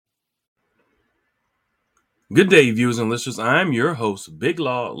Good day, viewers and listeners. I'm your host, Big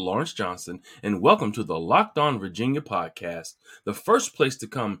Law Lawrence Johnson, and welcome to the Locked On Virginia podcast, the first place to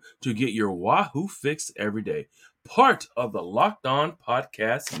come to get your Wahoo fix every day, part of the Locked On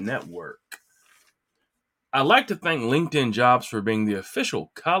Podcast Network. I'd like to thank LinkedIn Jobs for being the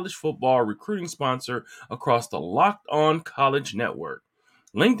official college football recruiting sponsor across the Locked On College Network.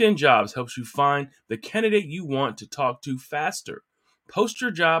 LinkedIn Jobs helps you find the candidate you want to talk to faster. Post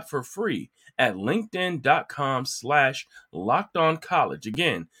your job for free at linkedin.com/lockedoncollege.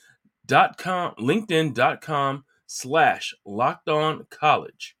 Again,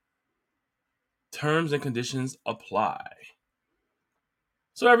 linkedin.com/lockedoncollege. Terms and conditions apply.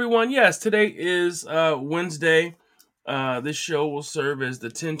 So everyone, yes, today is Wednesday. This show will serve as the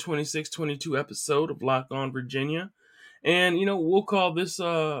 10/26/22 episode of Locked On Virginia. And, we'll call this,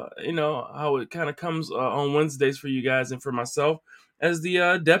 how it kind of comes on Wednesdays for you guys and for myself as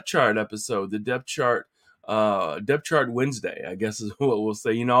the depth chart episode, the depth chart Wednesday, I guess is what we'll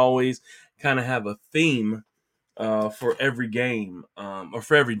say. Always kind of have a theme for every game, or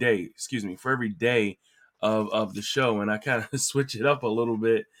for every day, for every day of the show. And I kind of switch it up a little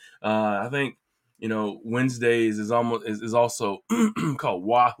bit. I think, Wednesdays is also called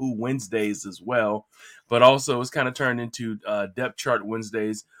Wahoo Wednesdays as well. But also it's kind of turned into Depth Chart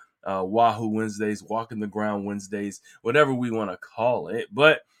Wednesdays, Wahoo Wednesdays, Walking the Ground Wednesdays, whatever we want to call it.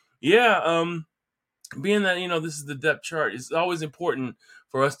 But yeah, being that this is the depth chart, it's always important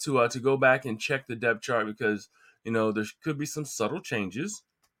for us to go back and check the depth chart because there could be some subtle changes,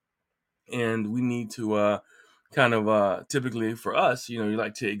 and we need to kind of typically for us, you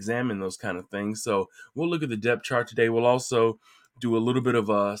like to examine those kind of things. So we'll look at the depth chart today. We'll also do a little bit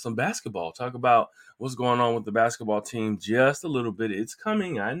of some basketball, talk about what's going on with the basketball team just a little bit. It's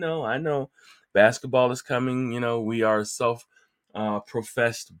coming. I know. Basketball is coming. We are self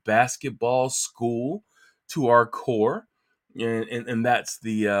professed basketball school to our core. And that's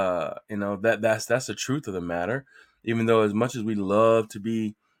the that's the truth of the matter. Even though as much as we love to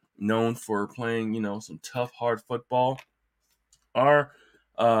be known for playing, some tough, hard football, our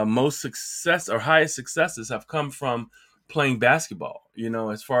highest successes have come from playing basketball.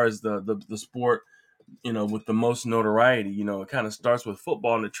 As far as the sport, with the most notoriety, it kind of starts with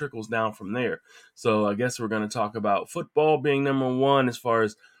football and it trickles down from there. So I guess we're going to talk about football being number one as far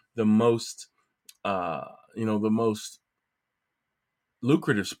as the most, the most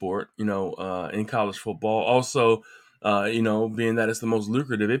lucrative sport, in college football. Also, being that it's the most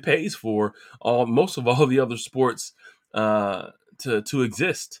lucrative, it pays for most of all the other sports to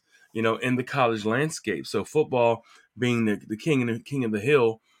exist, in the college landscape. So football being the king of the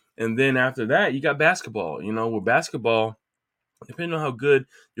hill, and then after that, you got basketball. With basketball, depending on how good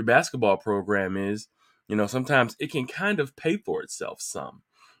your basketball program is, sometimes it can kind of pay for itself some.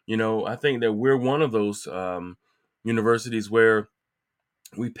 I think that we're one of those universities where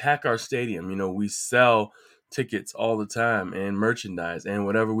we pack our stadium. We sell tickets all the time and merchandise and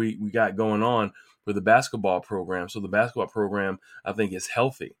whatever we got going on for the basketball program. So the basketball program, I think, is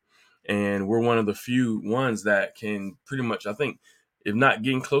healthy. And we're one of the few ones that can pretty much, I think, if not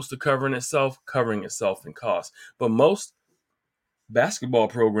getting close to covering itself in cost. But most basketball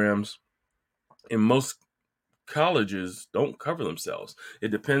programs in most colleges don't cover themselves. It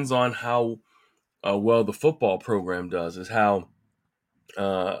depends on how well the football program does, is how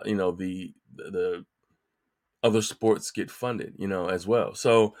the other sports get funded, as well.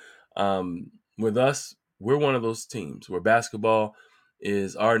 So with us, we're one of those teams where basketball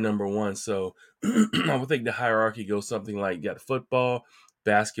is our number one. So I would think the hierarchy goes something like you got football,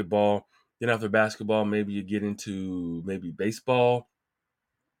 basketball. Then after basketball, maybe you get into maybe baseball.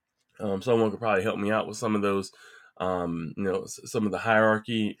 Someone could probably help me out with some of those, some of the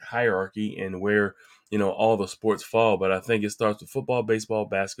hierarchy and where, all the sports fall. But I think it starts with football, baseball,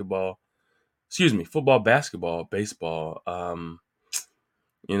 basketball. Excuse me, football, basketball, baseball.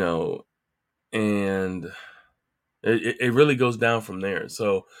 You know, and it really goes down from there.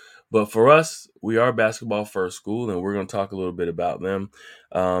 So, but for us, we are basketball first school, and we're going to talk a little bit about them.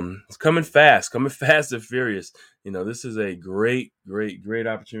 It's coming fast and furious. This is a great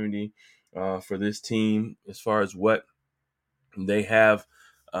opportunity for this team as far as what they have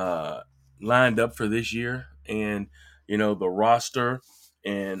lined up for this year, and the roster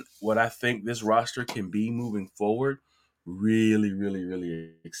and what I think this roster can be moving forward.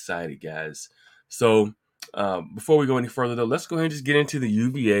 Really excited, guys. So before we go any further, though, let's go ahead and just get into the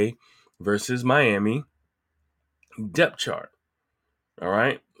UVA versus Miami depth chart. All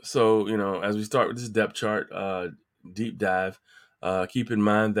right. So, as we start with this depth chart deep dive, keep in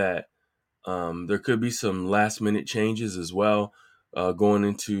mind that there could be some last minute changes as well going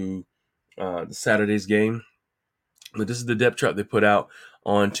into the Saturday's game. But this is the depth chart they put out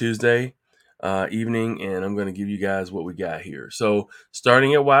on Tuesday evening, and I'm going to give you guys what we got here. So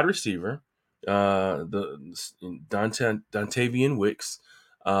starting at wide receiver, the Dontavian Wicks,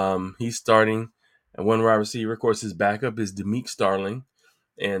 he's starting at one wide receiver. Of course, his backup is Demeek Starling,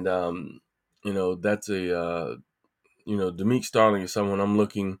 and that's Demeek Starling is someone I'm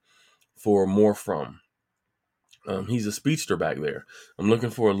looking for more from. He's a speedster back there. I'm looking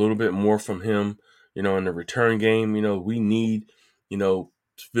for a little bit more from him, in the return game. We need,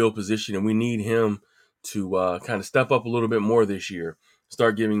 field position, and we need him to kind of step up a little bit more this year,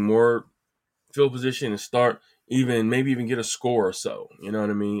 start giving more field position and start maybe even get a score or so. You know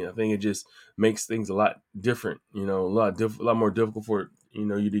what I mean? I think it just makes things a lot different. A lot more difficult for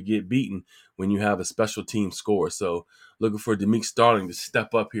you to get beaten when you have a special team score. So looking for Demeek Starling to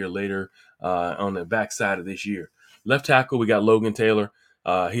step up here later on the backside of this year. Left tackle, we got Logan Taylor.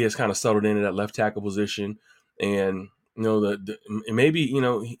 He has kind of settled into that left tackle position, and maybe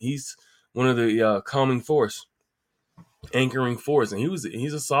he's one of the calming force, anchoring force, and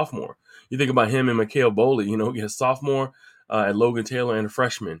he's a sophomore. You think about him and Mikhail Boley, a sophomore at Logan Taylor and a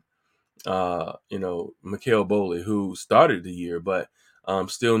freshman. Mikhail Boley, who started the year, but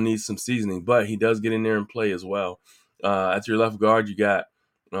still needs some seasoning. But he does get in there and play as well. At your left guard, you got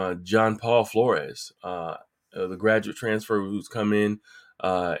John Paul Flores, the graduate transfer who's come in,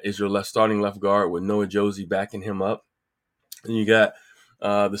 is your starting left guard with Noah Josie backing him up. And you got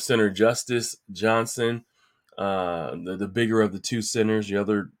the center Justice Johnson, the bigger of the two centers. The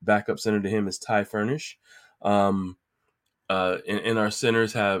other backup center to him is Ty Furnish. And our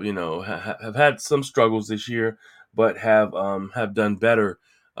centers have have had some struggles this year, but have done better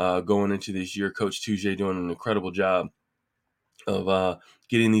going into this year. Coach Tujay doing an incredible job of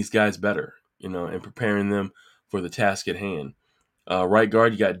getting these guys better, and preparing them for the task at hand. Right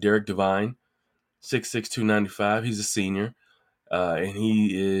guard, you got Derek Devine, 6'6", 295. He's a senior, and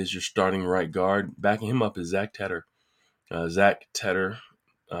he is your starting right guard. Backing him up is Zach Tedder. Zach Tedder,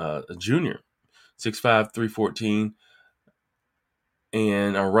 a junior, 6'5", 314.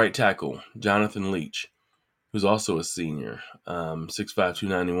 And our right tackle, Jonathan Leach, who's also a senior, 6'5",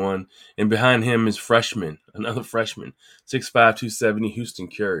 291. And behind him is another freshman, 6'5", 270, Houston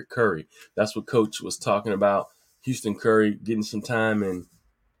Curry. That's what Coach was talking about, Houston Curry getting some time, and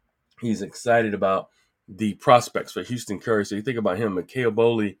he's excited about the prospects for Houston Curry. So you think about him, Mikhail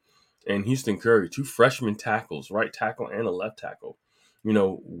Boley and Houston Curry, two freshman tackles, right tackle and a left tackle.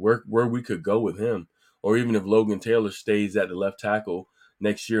 Where we could go with him. Or even if Logan Taylor stays at the left tackle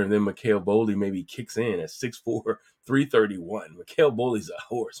next year, and then Mikhail Boley maybe kicks in at 6'4", 331. Mikhail Boley's a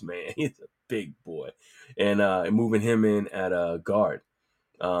horse, man. He's a big boy. And moving him in at guard.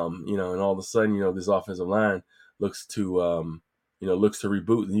 And all of a sudden, this offensive line looks to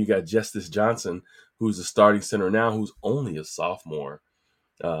reboot. And you got Justice Johnson, who's a starting center now, who's only a sophomore.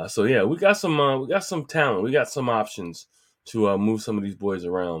 So yeah, we got some talent. We got some options to move some of these boys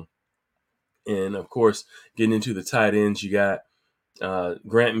around. And of course, getting into the tight ends, you got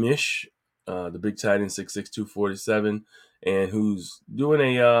Grant Mish, the big tight end, 6'6", 247, and who's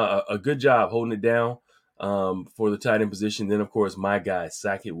doing a good job holding it down for the tight end position. Then, of course, my guy,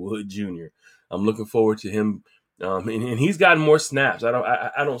 Sackett Wood Jr. I'm looking forward to him, and he's gotten more snaps.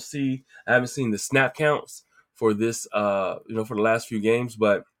 I haven't seen the snap counts for this, for the last few games,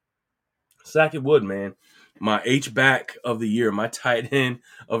 but Sackett Wood, man, my H-back of the year, my tight end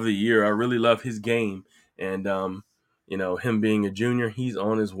of the year. I really love his game. And, him being a junior, he's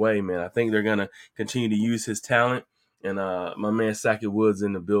on his way, man. I think they're going to continue to use his talent. And my man Sackett Wood's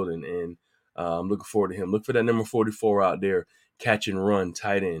in the building, and I'm looking forward to him. Look for that number 44 out there, catch and run,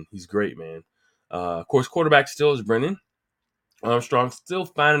 tight end. He's great, man. Of course, quarterback still is Brennan Armstrong, still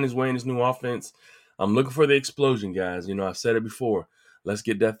finding his way in his new offense. I'm looking for the explosion, guys. I've said it before. Let's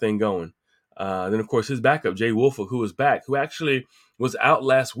get that thing going. Then, of course, his backup, Jay Wolfolk, who was back, who actually was out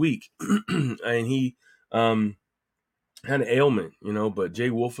last week. And he had an ailment, but Jay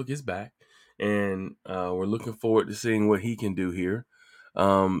Wolfolk is back. And we're looking forward to seeing what he can do here.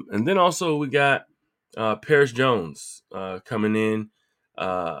 And then also we got Paris Jones coming in,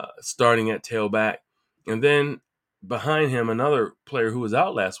 starting at tailback. And then behind him, another player who was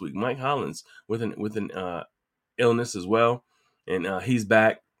out last week, Mike Hollins, with an illness as well. And he's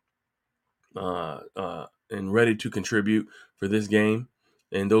back and ready to contribute for this game.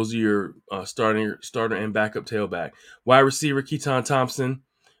 And those are your starter and backup tailback. Wide receiver Keaton Thompson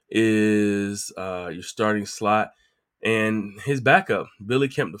is your starting slot. And his backup, Billy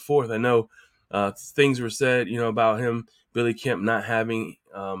Kemp IV. I know things were said, about him, Billy Kemp not having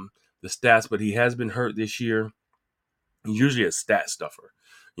the stats, but he has been hurt this year. He's usually a stat stuffer.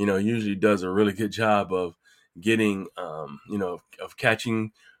 Usually does a really good job of getting, of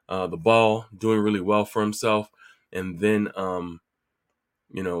catching the ball, doing really well for himself, and then,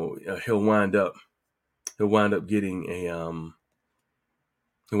 he'll wind up getting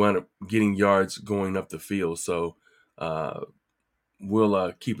he'll wind up getting yards going up the field. So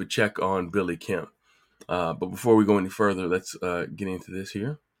we'll keep a check on Billy Kemp. But before we go any further, let's get into this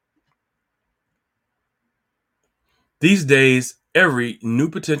here. These days, every new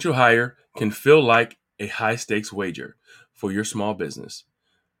potential hire can feel like a high stakes wager for your small business.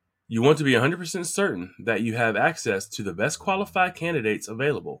 You want to be 100% certain that you have access to the best qualified candidates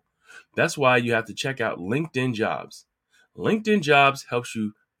available. That's why you have to check out LinkedIn Jobs. LinkedIn Jobs helps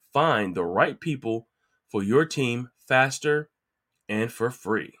you find the right people for your team faster and for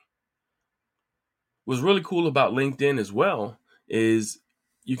free. What's really cool about LinkedIn as well is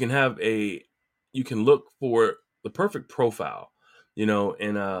you can look for the perfect profile,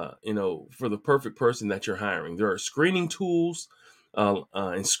 for the perfect person that you're hiring. There are screening tools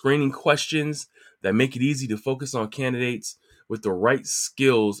and screening questions that make it easy to focus on candidates with the right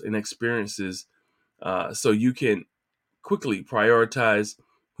skills and experiences, so you can quickly prioritize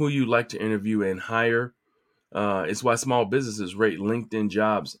who you'd like to interview and hire. It's why small businesses rate LinkedIn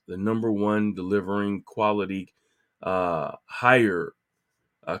Jobs the number one delivering quality hire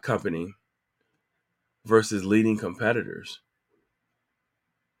company versus leading competitors.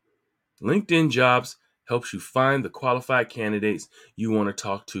 LinkedIn Jobs helps you find the qualified candidates you want to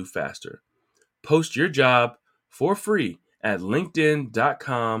talk to faster. Post your job for free at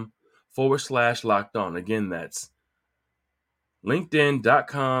linkedin.com/locked on. Again, that's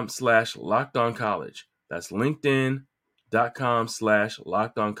linkedin.com/lockedoncollege. That's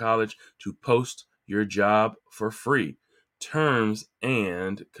linkedin.com/lockedoncollege to post your job for free. Terms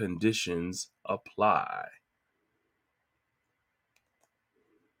and conditions apply.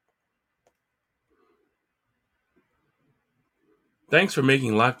 Thanks for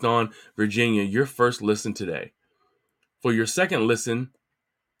making Locked On Virginia your first listen today. For your second listen,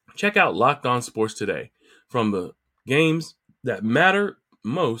 check out Locked On Sports Today. From the games that matter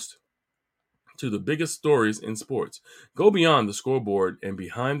most to the biggest stories in sports, go beyond the scoreboard and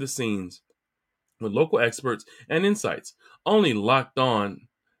behind the scenes with local experts and insights only Locked On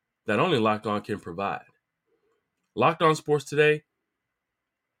can provide. Locked On Sports Today,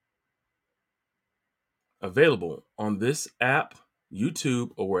 available on this app,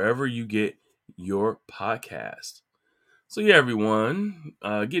 YouTube, or wherever you get your podcast. So yeah, everyone,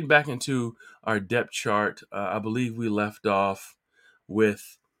 getting back into our depth chart, I believe we left off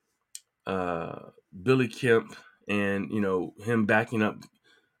with Billy Kemp and him backing up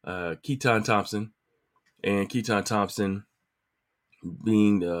Keaton Thompson, and Keaton Thompson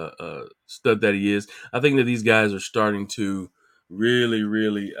being the stud that he is. I think that these guys are starting to really,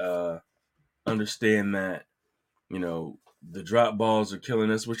 really understand that the drop balls are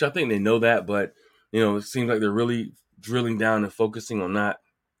killing us, which I think they know that, but it seems like they're really drilling down and focusing on not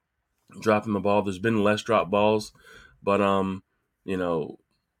dropping the ball. There's been less drop balls, but you know,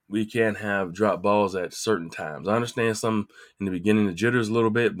 we can't have drop balls at certain times. I understand some in the beginning the jitters a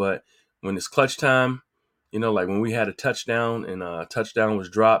little bit, but when it's clutch time, like when we had a touchdown and a touchdown was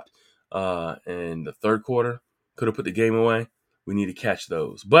dropped in the third quarter, could have put the game away. We need to catch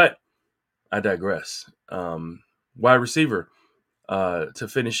those. But I digress. Wide receiver. To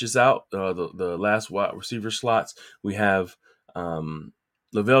finish this out, the last wide receiver slots, we have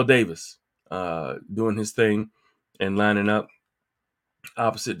Lavelle Davis doing his thing and lining up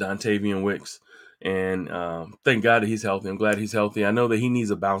opposite Dontavian Wicks. And thank God that he's healthy. I'm glad he's healthy. I know that he needs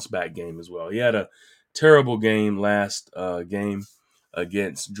a bounce back game as well. He had a terrible game last game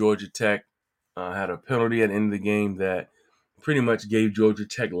against Georgia Tech. Had a penalty at the end of the game that pretty much gave Georgia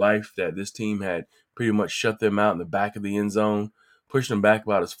Tech life, that this team had pretty much shut them out in the back of the end zone, pushed them back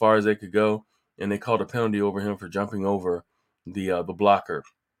about as far as they could go, and they called a penalty over him for jumping over the blocker.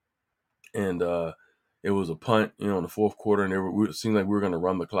 And it was a punt, in the fourth quarter, and it seemed like we were going to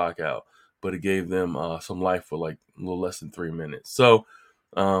run the clock out, but it gave them some life for like a little less than 3 minutes. So,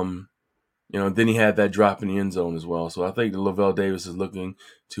 then he had that drop in the end zone as well. So I think Lavelle Davis is looking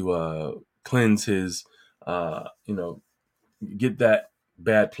to cleanse his, get that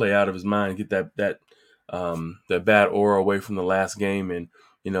bad play out of his mind, get that bad aura away from the last game, and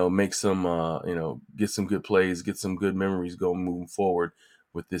make some get some good plays, get some good memories going moving forward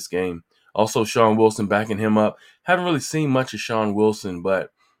with this game. Also, Sean Wilson backing him up. Haven't really seen much of Sean Wilson,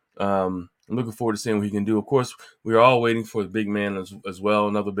 but I'm looking forward to seeing what he can do. Of course, we're all waiting for the big man as well,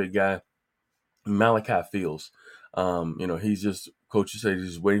 another big guy, Malachi Fields. He's just, coaches say he's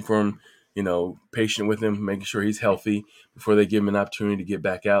just waiting for him. patient with him, making sure he's healthy before they give him an opportunity to get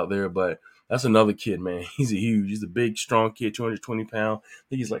back out there. But that's another kid, man. He's a big, strong kid, 220 pounds. I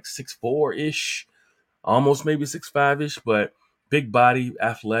think he's like 6'4" ish, almost maybe 6'5" ish, but big body,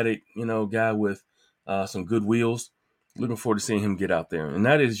 athletic, guy with some good wheels. Looking forward to seeing him get out there. And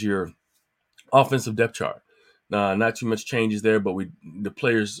that is your offensive depth chart. Not too much changes there, but the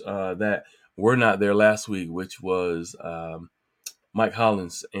players that were not there last week, which was Mike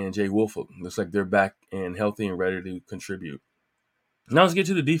Hollins and Jay Wolford. Looks like they're back and healthy and ready to contribute. Now let's get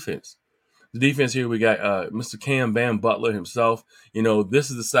to the defense. The defense here, we got Mr. Cam Bam Butler himself. This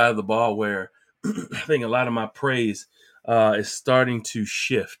is the side of the ball where I think a lot of my praise is starting to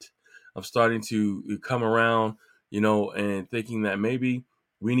shift. I'm starting to come around, and thinking that maybe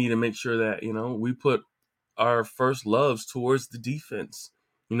we need to make sure that, we put our first loves towards the defense.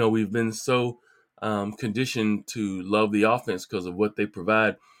 We've been so conditioned to love the offense because of what they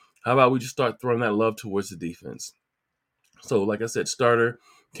provide. How about we just start throwing that love towards the defense? So, like I said, starter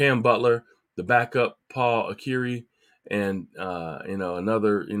Cam Butler, the backup Paul Akiri, and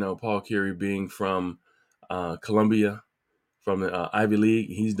another Paul Akiri being from Columbia, from the Ivy League.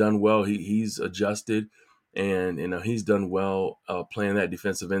 He's done well. He's adjusted, and he's done well playing that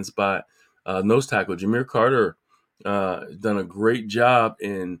defensive end spot. Nose tackle Jameer Carter done a great job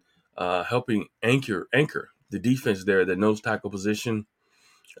in helping anchor the defense there, the nose tackle position.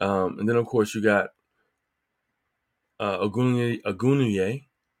 And then of course you got Agunloye,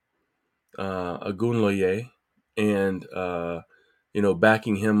 and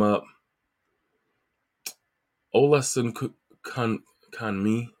backing him up, Olasun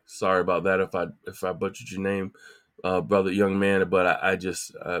Kanmi. Sorry about that if I butchered your name, brother, young man. But I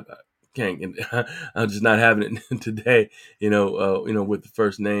just can't. I'm just not having it today. With the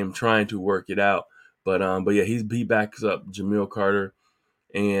first name, trying to work it out. But yeah, he backs up Jamil Carter,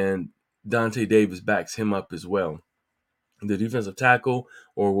 and Dante Davis backs him up as well. The defensive tackle,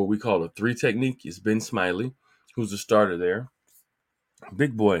 or what we call a 3 technique, is Ben Smiley, who's the starter there.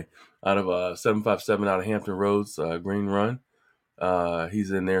 Big boy out of 757 out of Hampton Roads, Green Run. He's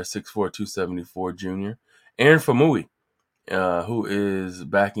in there, 6'4", 274 junior. Aaron Famui, who is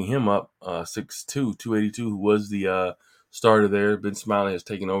backing him up, 6'2", 282, who was the starter there. Ben Smiley has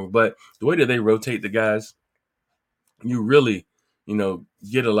taken over. But the way that they rotate the guys, you really,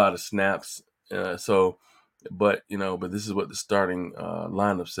 get a lot of snaps. But this is what the starting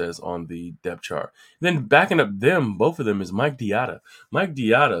lineup says on the depth chart. Then backing up both of them is Mike Diatta. Mike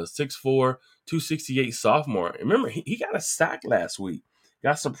Diatta, 6'4", 268 sophomore. Remember, he got a sack last week.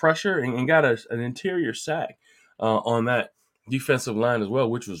 Got some pressure and got an interior sack on that defensive line as well,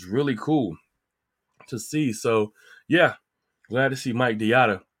 which was really cool to see. So, yeah, glad to see Mike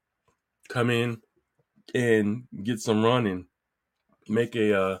Diatta come in and get some run and make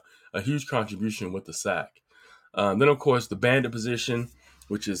a huge contribution with the sack. Then, of course, the bandit position,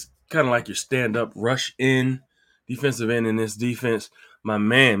 which is kind of like your stand-up rush in defensive end in this defense. My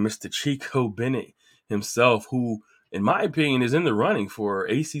man, Mr. Chico Bennett himself, who, in my opinion, is in the running for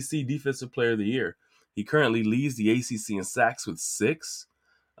ACC Defensive Player of the Year. He currently leads the ACC in sacks with 6.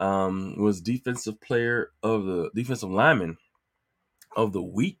 Was defensive lineman of the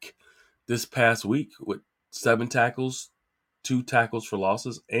week this past week with 7 tackles, 2 tackles for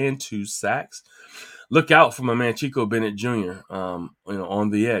losses, and 2 sacks. Look out for my man Chico Bennett Jr. On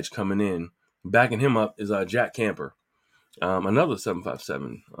the edge coming in. Backing him up is Jack Camper, another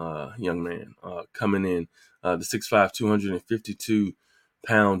 757 young man coming in. The 6'5",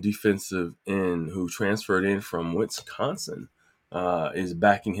 252-pound defensive end who transferred in from Wisconsin is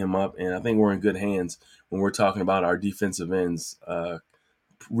backing him up, and I think we're in good hands when we're talking about our defensive ends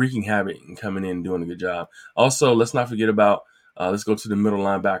wreaking havoc and coming in and doing a good job. Also, let's not forget about, let's go to the middle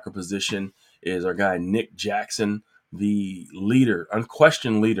linebacker position, is our guy Nick Jackson, the leader,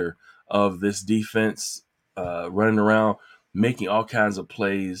 unquestioned leader of this defense, running around, making all kinds of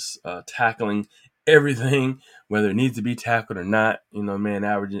plays, tackling everything, whether it needs to be tackled or not. Man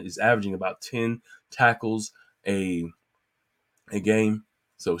is averaging about 10 tackles a game.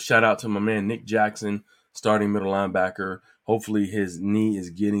 So shout out to my man Nick Jackson, starting middle linebacker. Hopefully his knee is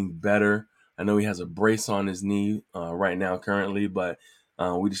getting better. I know he has a brace on his knee right now currently, but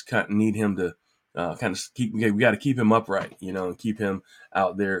we just kind of need him to kind of keep. We got to keep him upright, and keep him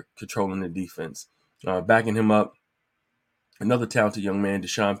out there controlling the defense. Backing him up, another talented young man,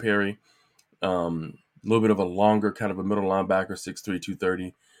 Deshaun Perry. A little bit of a longer kind of a middle linebacker, 6'3",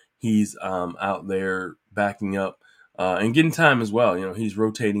 230. He's out there backing up and getting time as well. He's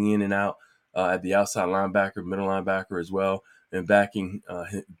rotating in and out at the outside linebacker, middle linebacker as well. And backing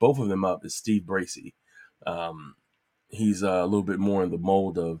both of them up is Steve Bracey. He's a little bit more in the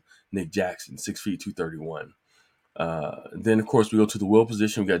mold of Nick Jackson, 6 feet, 231. Then, of course, we go to the will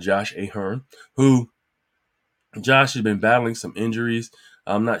position. We got Josh Ahern, who Josh has been battling some injuries.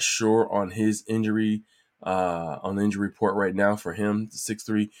 I'm not sure on his injury, on the injury report right now for him.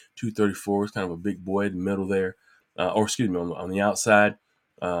 6'3", 234 is kind of a big boy in the middle there. Or excuse me, on the outside.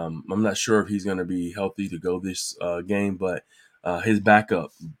 I'm not sure if he's going to be healthy to go this game, but his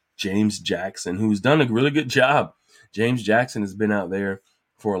backup, James Jackson, who's done a really good job. James Jackson has been out there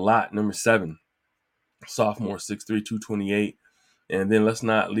for a lot. Number 7, sophomore, 6'3", 228. And then let's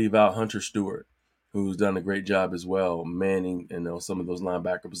not leave out Hunter Stewart, who's done a great job as well, manning some of those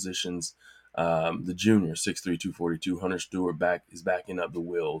linebacker positions. The junior, 6'3", 242. Hunter Stewart is backing up the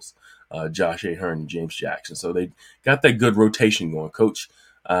Wills, Josh Ahern and James Jackson. So they got that good rotation going. Coach,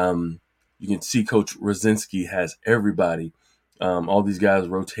 you can see Coach Rosinski has everybody, all these guys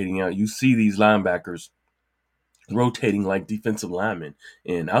rotating out. You see these linebackers rotating like defensive linemen.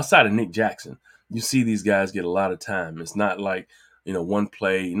 And outside of Nick Jackson, you see these guys get a lot of time. It's not like, one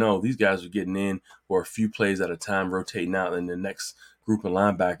play. No, these guys are getting in for a few plays at a time, rotating out, and the next group of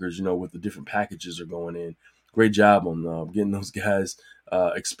linebackers, with the different packages are going in. Great job on getting those guys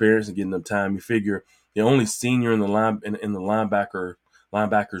experience and getting them time. You figure the only senior in the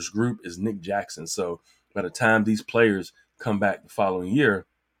linebackers group is Nick Jackson. So by the time these players come back the following year,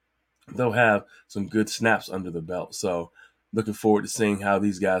 they'll have some good snaps under the belt. So looking forward to seeing how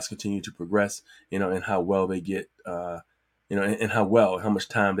these guys continue to progress, and how well they get, and how much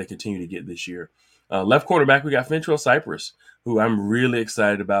time they continue to get this year. Left cornerback, we got Fentrell Cypress, who I'm really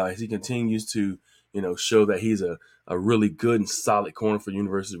excited about as he continues to, show that he's a really good and solid corner for the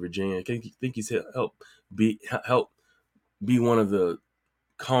University of Virginia. I think he's helped be one of the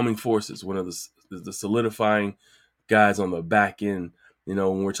calming forces, one of the solidifying guys on the back end.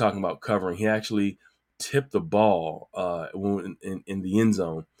 When we're talking about covering, he actually tipped the ball in the end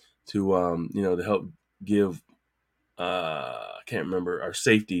zone to to help give I can't remember, our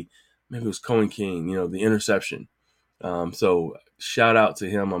safety, maybe it was Cohen King, the interception. So shout out to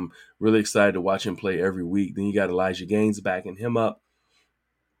him. I'm really excited to watch him play every week. Then you got Elijah Gaines backing him up,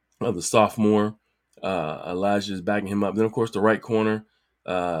 the sophomore. Elijah is backing him up. Then, of course, the right corner,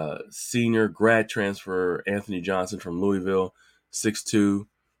 senior grad transfer Anthony Johnson from Louisville, 6'2",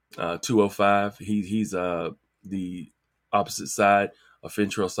 205. He's the opposite side of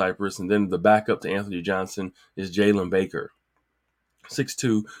Fentrell Cypress. And then the backup to Anthony Johnson is Jalen Baker,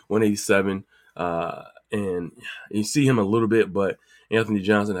 6'2", 187. And you see him a little bit, but Anthony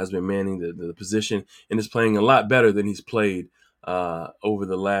Johnson has been manning the position and is playing a lot better than he's played over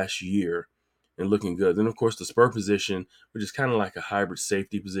the last year, and looking good. Then, of course, the spur position, which is kind of like a hybrid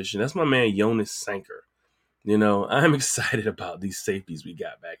safety position. That's my man, Jonas Sanker. I'm excited about these safeties we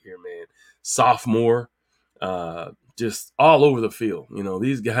got back here, man. Sophomore, just all over the field.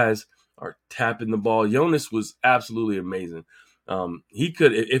 These guys are tapping the ball. Jonas was absolutely amazing. He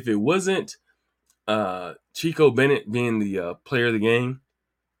could, if it wasn't Chico Bennett being the player of the game,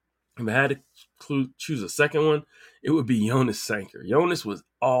 if I had to choose a second one, it would be Jonas Sanker. Jonas was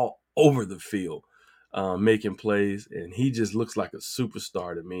all over the field making plays, and he just looks like a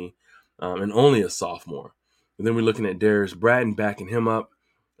superstar to me, and only a sophomore. And then we're looking at Darius Bratton backing him up.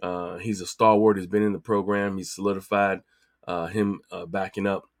 He's a stalwart. He's been in the program. He's solidified him backing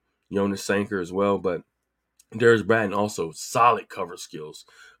up Jonas Sanker as well. But Darius Bratton also solid cover skills.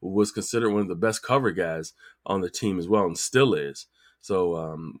 Was considered one of the best cover guys on the team as well, and still is.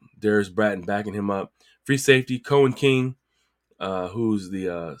 So Darius Bratton backing him up. Free safety, Cohen King, who's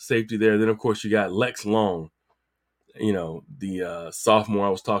the safety there. Then, of course, you got Lex Long, the sophomore I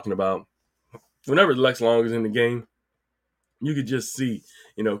was talking about. Whenever Lex Long is in the game, you could just see,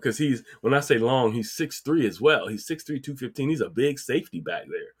 because when I say long, he's 6'3" as well. He's 6'3", 215. He's a big safety back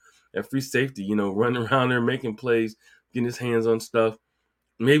there. That free safety, running around there, making plays, getting his hands on stuff,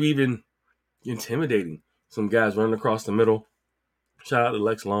 maybe even intimidating some guys running across the middle. Shout out to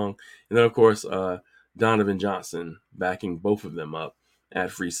Lex Long. And then, of course, Donovan Johnson backing both of them up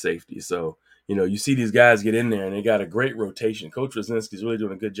at free safety. So, you see these guys get in there, and they got a great rotation. Coach Rosinski is really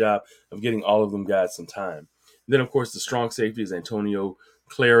doing a good job of getting all of them guys some time. And then, of course, the strong safety is Antonio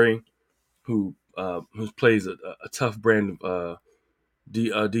Clary, who plays a tough brand of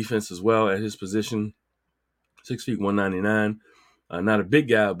defense as well at his position. 6 feet, 199. Not a big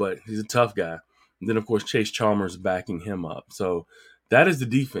guy, but he's a tough guy. And then, of course, Chase Chalmers backing him up. So that is the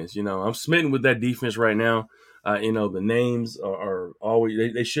defense. I'm smitten with that defense right now. The names are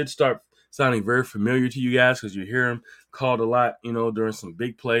always, they should start sounding very familiar to you guys because you hear them called a lot, during some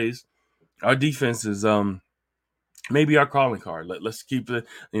big plays. Our defense is maybe our calling card. Let's keep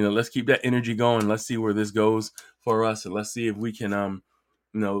let's keep that energy going. Let's see where this goes for us, and let's see if we can,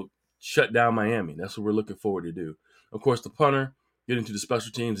 shut down Miami. That's what we're looking forward to do. Of course, the punter, getting to the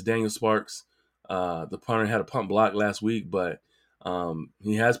special teams, Daniel Sparks. The punter had a punt block last week, but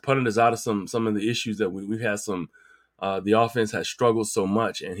he has punted us out of some of the issues that we've had. The offense has struggled so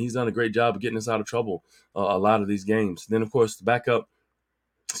much, and he's done a great job of getting us out of trouble a lot of these games. Then, of course, the backup,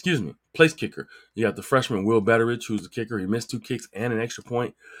 place kicker. You got the freshman Will Betteridge, who's the kicker. He missed 2 kicks and an extra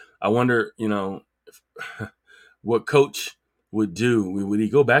point. I wonder, what coach would do. Would he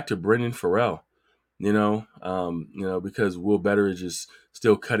go back to Brendan Farrell? Because Will Betteridge is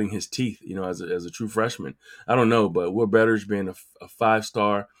still cutting his teeth, as a true freshman. I don't know, but Will Betteridge being a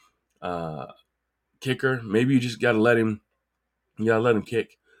 5-star kicker, maybe you just got to let him. You got to let him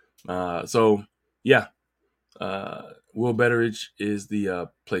kick. Yeah, Will Betteridge is the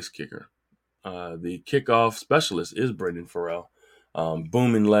place kicker. The kickoff specialist is Brendan Farrell.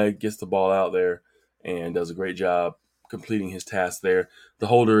 Booming leg, gets the ball out there and does a great job completing his task there. The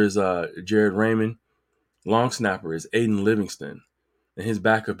holder is Jared Raymond. Long snapper is Aiden Livingston. And his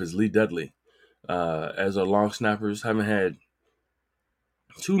backup is Lee Dudley. As our long snappers, haven't had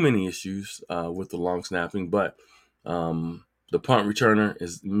too many issues with the long snapping, but the punt returner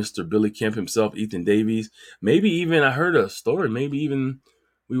is Mr. Billy Kemp himself, Ethan Davies. Maybe even, I heard a story, maybe even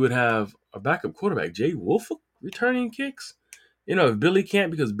we would have a backup quarterback, Jay Wolf, returning kicks. If Billy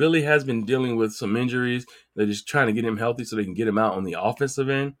can't, because Billy has been dealing with some injuries, they're just trying to get him healthy so they can get him out on the offensive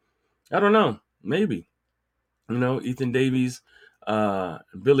end. I don't know. Maybe. Ethan Davies,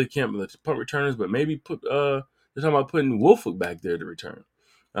 Billy Kemp, the punt returners, but maybe they're talking about putting Wolfwood back there to return.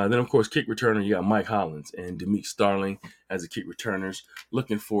 Then, of course, kick returner, you got Mike Hollins and Demeek Starling as the kick returners,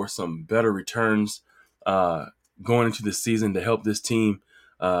 looking for some better returns going into the season to help this team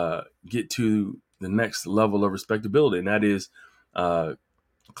get to the next level of respectability, and that is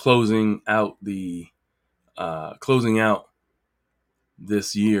closing out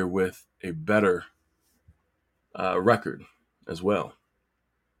this year with a better record as well.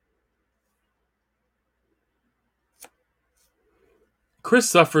 Chris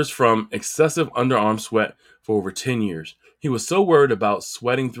suffers from excessive underarm sweat for over 10 years. He was so worried about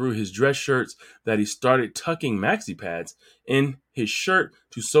sweating through his dress shirts that he started tucking maxi pads in his shirt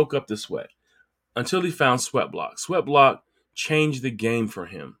to soak up the sweat until he found Sweatblock. Sweatblock changed the game for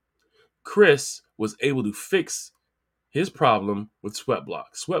him. Chris was able to fix his problem with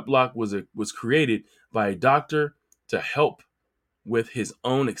Sweatblock. Sweatblock was created by a doctor to help with his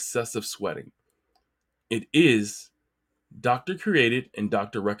own excessive sweating. It is doctor created and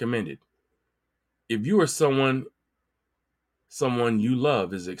doctor recommended. If you are someone you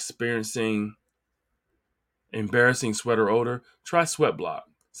love is experiencing embarrassing sweat or odor, try Sweatblock.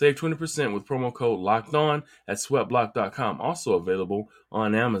 Save 20% with promo code LOCKEDON at sweatblock.com. Also available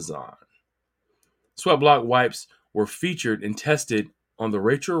on Amazon. Sweatblock wipes were featured and tested on the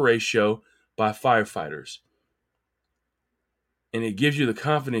Rachel Ray Show by firefighters. And it gives you the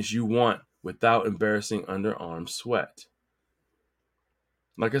confidence you want without embarrassing underarm sweat.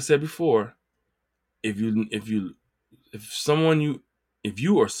 Like I said before, if you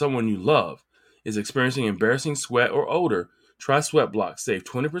or someone you love is experiencing embarrassing sweat or odor, try Sweatblock. Save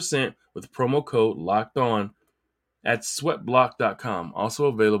 20% with promo code LOCKEDON at sweatblock.com. Also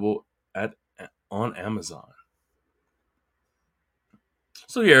available on Amazon.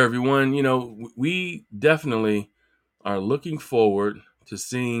 So yeah, everyone, we definitely are looking forward to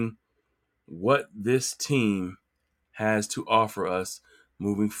seeing what this team has to offer us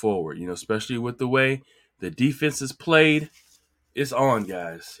moving forward, especially with the way the defense is played. It's on,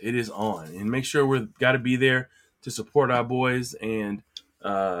 guys. It is on. And make sure we've got to be there to support our boys. And,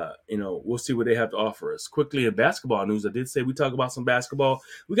 we'll see what they have to offer us. Quickly, in basketball news, I did say we talk about some basketball.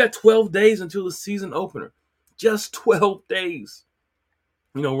 We got 12 days until the season opener. Just 12 days.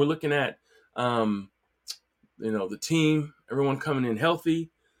 We're looking at, the team, everyone coming in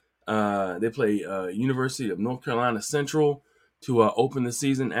healthy. They play University of North Carolina Central to open the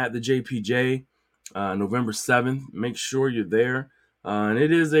season at the JPJ November 7th. Make sure you're there. And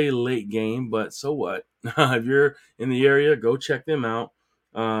it is a late game, but so what? If you're in the area, go check them out.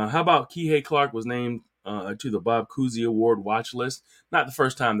 How about Kihei Clark was named to the Bob Cousy Award watch list? Not the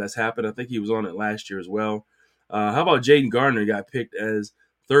first time that's happened. I think he was on it last year as well. How about Jaden Gardner got picked as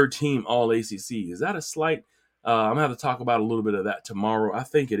third team All-ACC? Is that a slight? I'm going to have to talk about a little bit of that tomorrow. I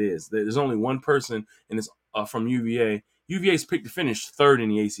think it is. There's only one person, and it's from UVA. UVA's picked to finish third in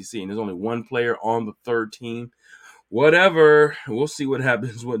the ACC, and there's only one player on the third team. Whatever. We'll see what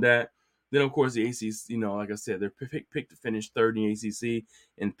happens with that. Then, of course, the ACC, like I said, they're picked to finish third in the ACC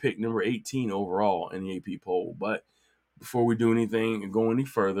and pick number 18 overall in the AP poll. But before we do anything and go any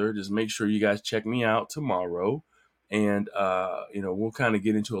further, just make sure you guys check me out tomorrow and we'll kind of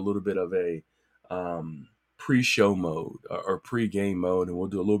get into a little bit of a pre-show mode or pre-game mode, and we'll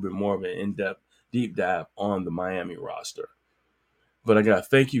do a little bit more of an in-depth deep dive on the Miami roster. But I gotta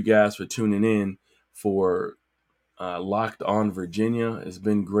thank you guys for tuning in for Locked On Virginia. It's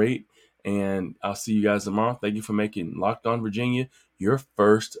been great, and I'll see you guys tomorrow. Thank you for making Locked On Virginia your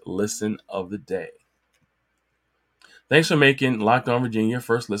first listen of the day. Thanks for making Locked On Virginia your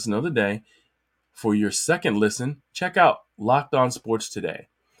first listen of the day. For your second listen, check out Locked On Sports Today.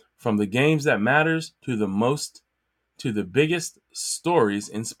 From the games that matters to the biggest stories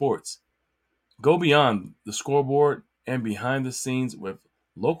in sports. Go beyond the scoreboard and behind the scenes with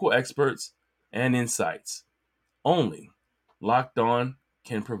local experts and insights. Only Locked On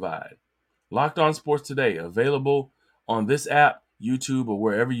can provide. Locked On Sports Today, available on this app, YouTube, or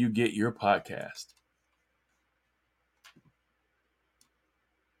wherever you get your podcast.